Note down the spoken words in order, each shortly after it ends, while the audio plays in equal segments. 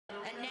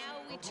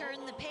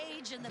turn the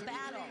page in the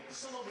battle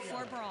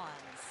for bronze.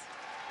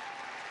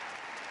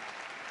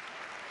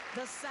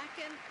 The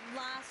second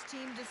last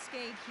team to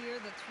skate here,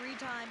 the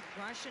three-time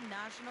Russian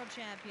national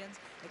champions,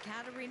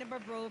 Ekaterina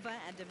Bobrova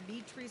and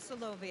Dmitri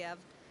Soloviev.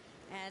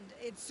 And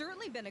it's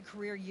certainly been a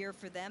career year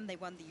for them. They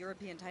won the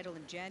European title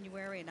in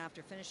January, and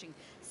after finishing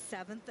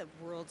 7th at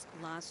Worlds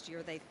last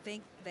year, they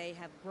think they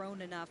have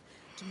grown enough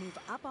to move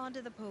up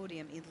onto the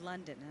podium in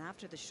London. And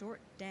after the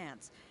short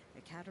dance,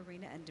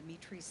 Ekaterina and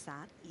Dmitri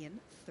sat in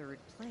 3rd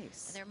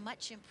place. And they're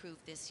much improved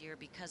this year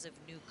because of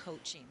new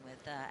coaching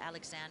with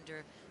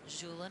Alexander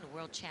Zulin, a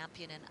world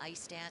champion in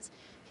ice dance.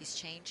 He's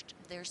changed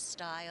their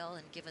style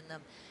and given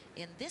them,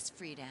 in this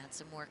free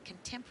dance, a more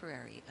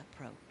contemporary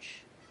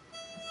approach.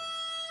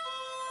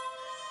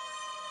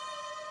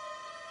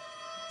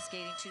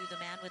 Skating to the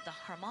man with the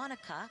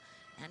harmonica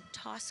and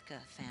Tosc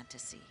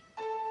fantasy.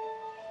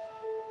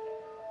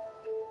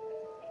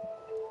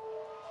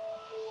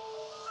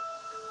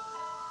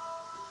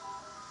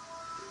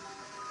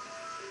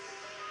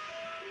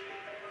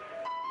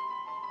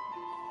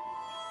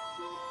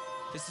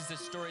 This is a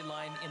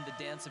storyline in the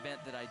dance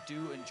event that I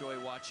do enjoy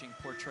watching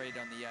portrayed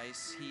on the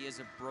ice. He is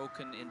a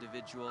broken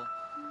individual,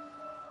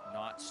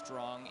 not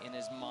strong in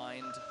his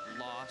mind,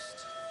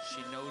 lost.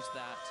 She knows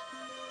that.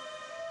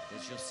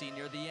 As you'll see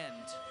near the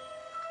end,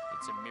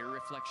 it's a mere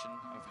reflection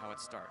of how it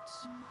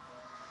starts.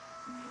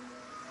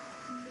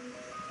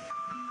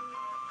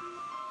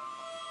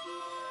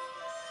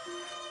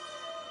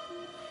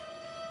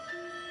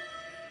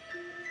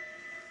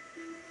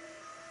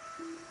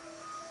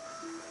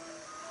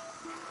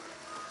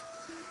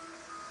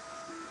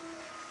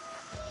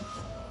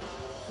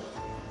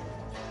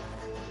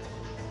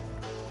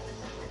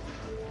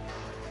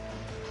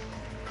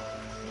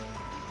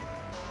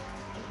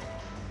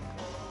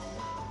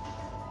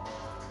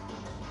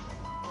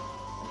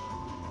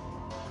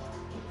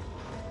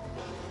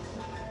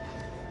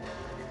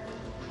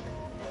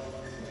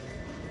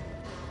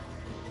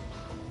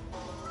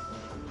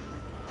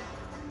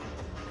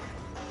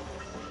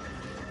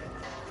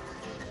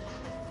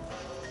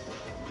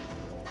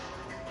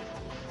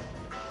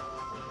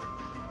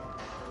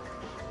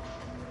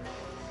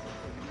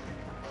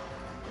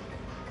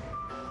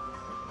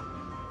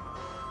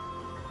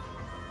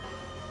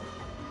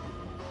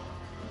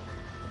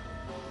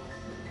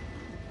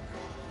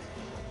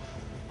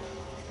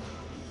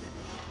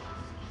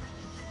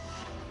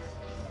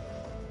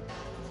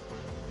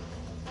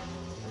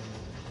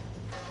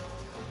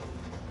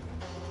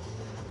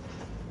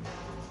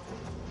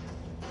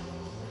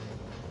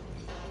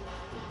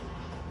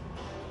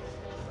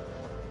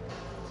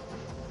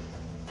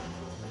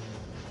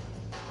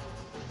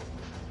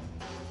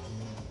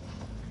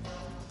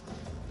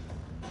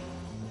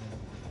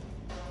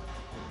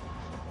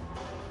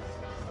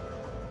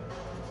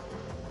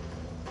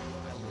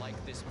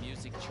 This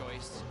music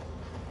choice.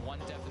 One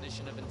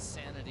definition of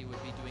insanity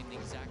would be doing the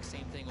exact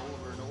same thing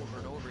over and over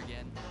and over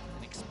again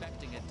and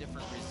expecting a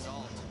different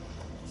result.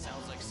 It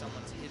sounds like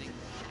someone's hitting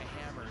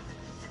a hammer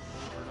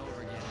over and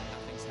over again and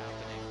nothing's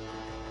happening.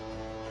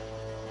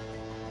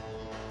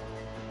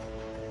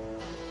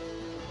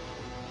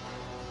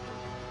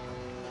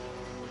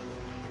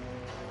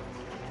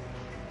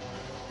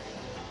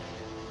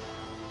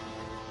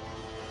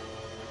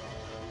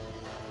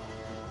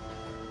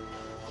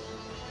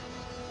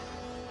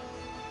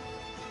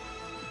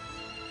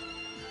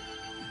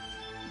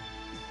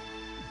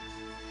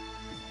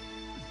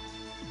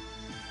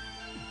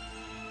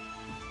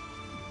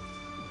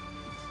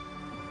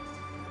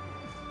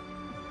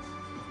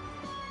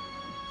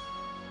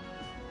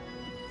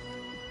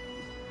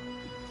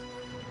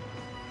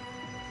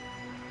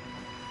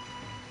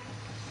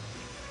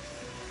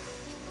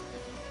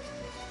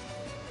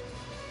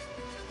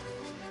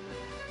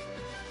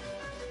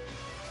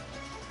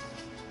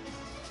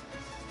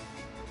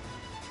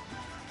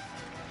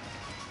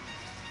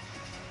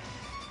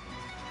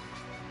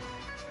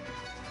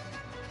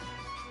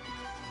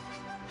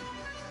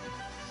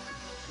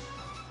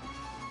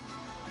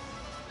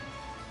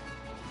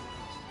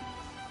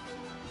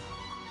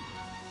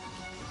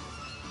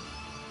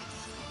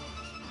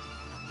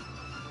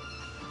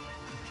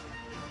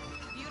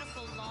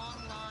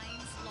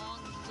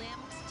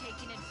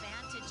 Taking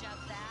advantage of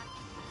that.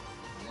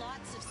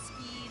 Lots of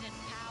speed and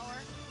power.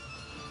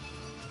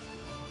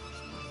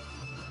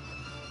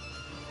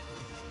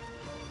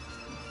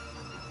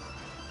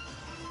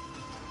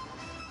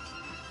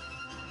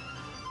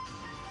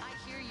 I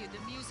hear you.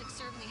 The music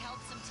certainly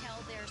helps them tell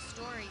their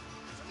story.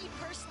 For me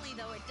personally,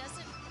 though, it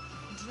doesn't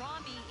draw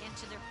me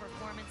into their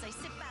performance. I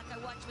sit back, I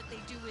watch what they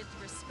do with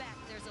respect.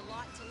 There's a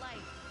lot to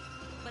like.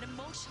 But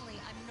emotionally,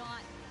 I'm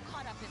not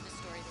caught up in the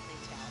story that they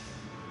tell.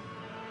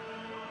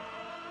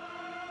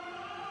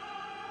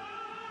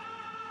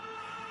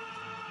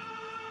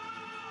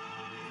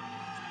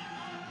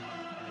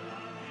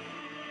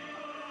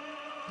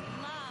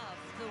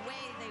 The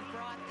way they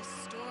brought the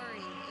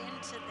story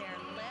into their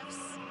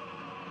lifts.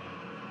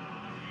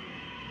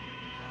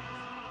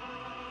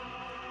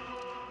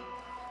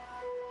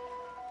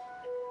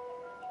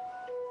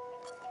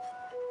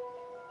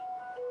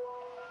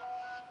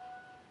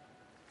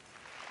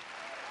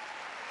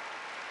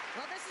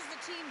 this is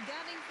the team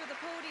gunning for the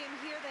podium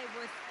here. They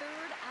were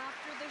third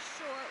after the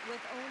short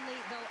with only,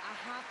 though, a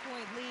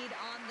half-point lead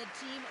on the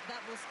team that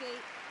will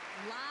skate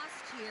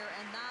last year,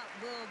 and that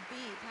will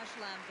be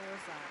Peshalam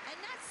Borzak. And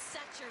that's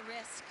such a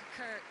risk,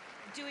 Kurt,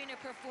 doing a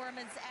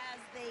performance as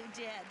they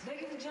did.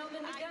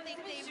 I think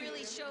they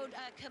really showed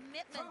a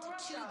commitment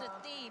to the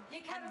theme,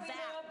 and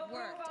that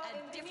worked. A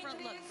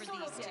different look for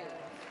these two.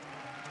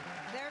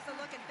 There's a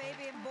look at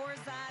Fabian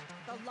Borzak,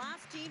 the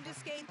last team to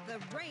skate, the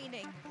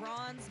reigning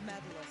bronze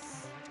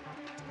medalists.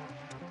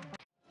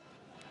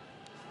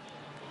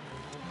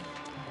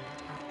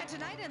 And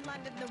tonight in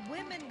London, the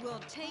women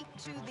will take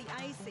to the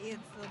ice. It's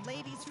the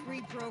ladies'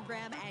 free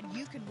program, and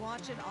you can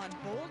watch it on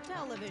Bold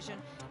Television.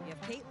 You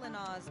have Caitlin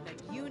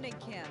Osmond, Una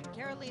Kim,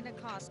 Carolina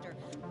Koster,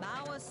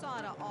 Mao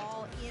Asada,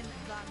 all in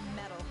the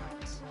medal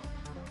hunt.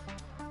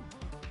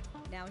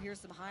 Now here's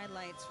some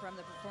highlights from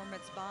the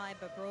performance by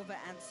Bobrova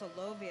and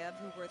Soloviev,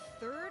 who were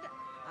third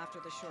after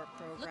the short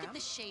program. Look at the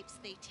shapes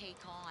they take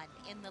on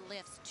in the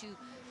lifts to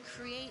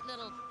create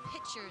little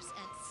pictures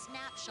and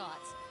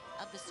snapshots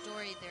of the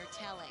story they're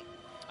telling.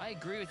 I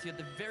agree with you. At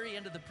the very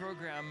end of the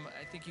program,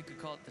 I think you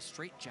could call it the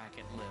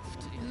straitjacket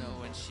lift, you know,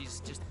 when she's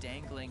just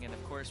dangling, and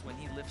of course when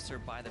he lifts her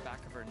by the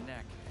back of her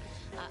neck.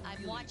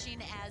 I'm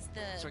watching as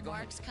the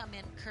marks come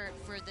in, Kurt,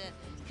 for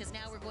because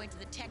now we're going to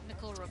the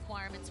technical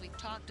requirements. We've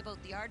talked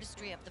about the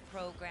artistry of the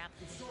program.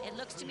 It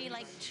looks to me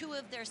like 2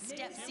 of their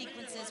step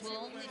sequences will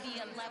only be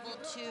a level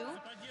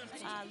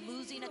 2,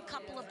 losing a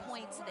couple of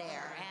points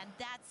there, and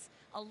that's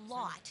a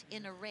lot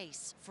in a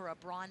race for a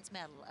bronze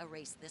medal, a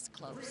race this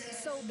close.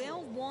 So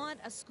they'll want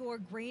a score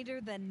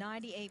greater than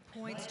 98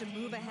 points to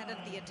move ahead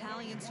of the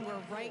Italians, who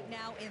are right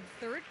now in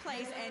third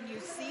place, and you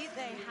see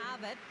they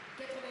have it.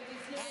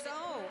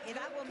 So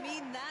that will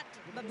mean that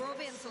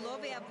Bobrova and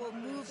Soloviev will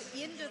move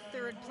into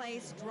third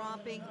place,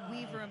 dropping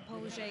Weaver and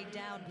Poget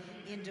down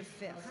into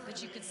 5th.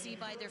 But you can see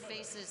by their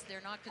faces,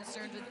 they're not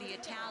concerned with the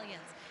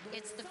Italians.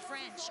 It's the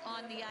French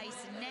on the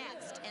ice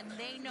next, and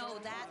they know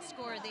that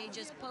score they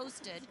just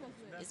posted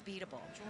is beatable.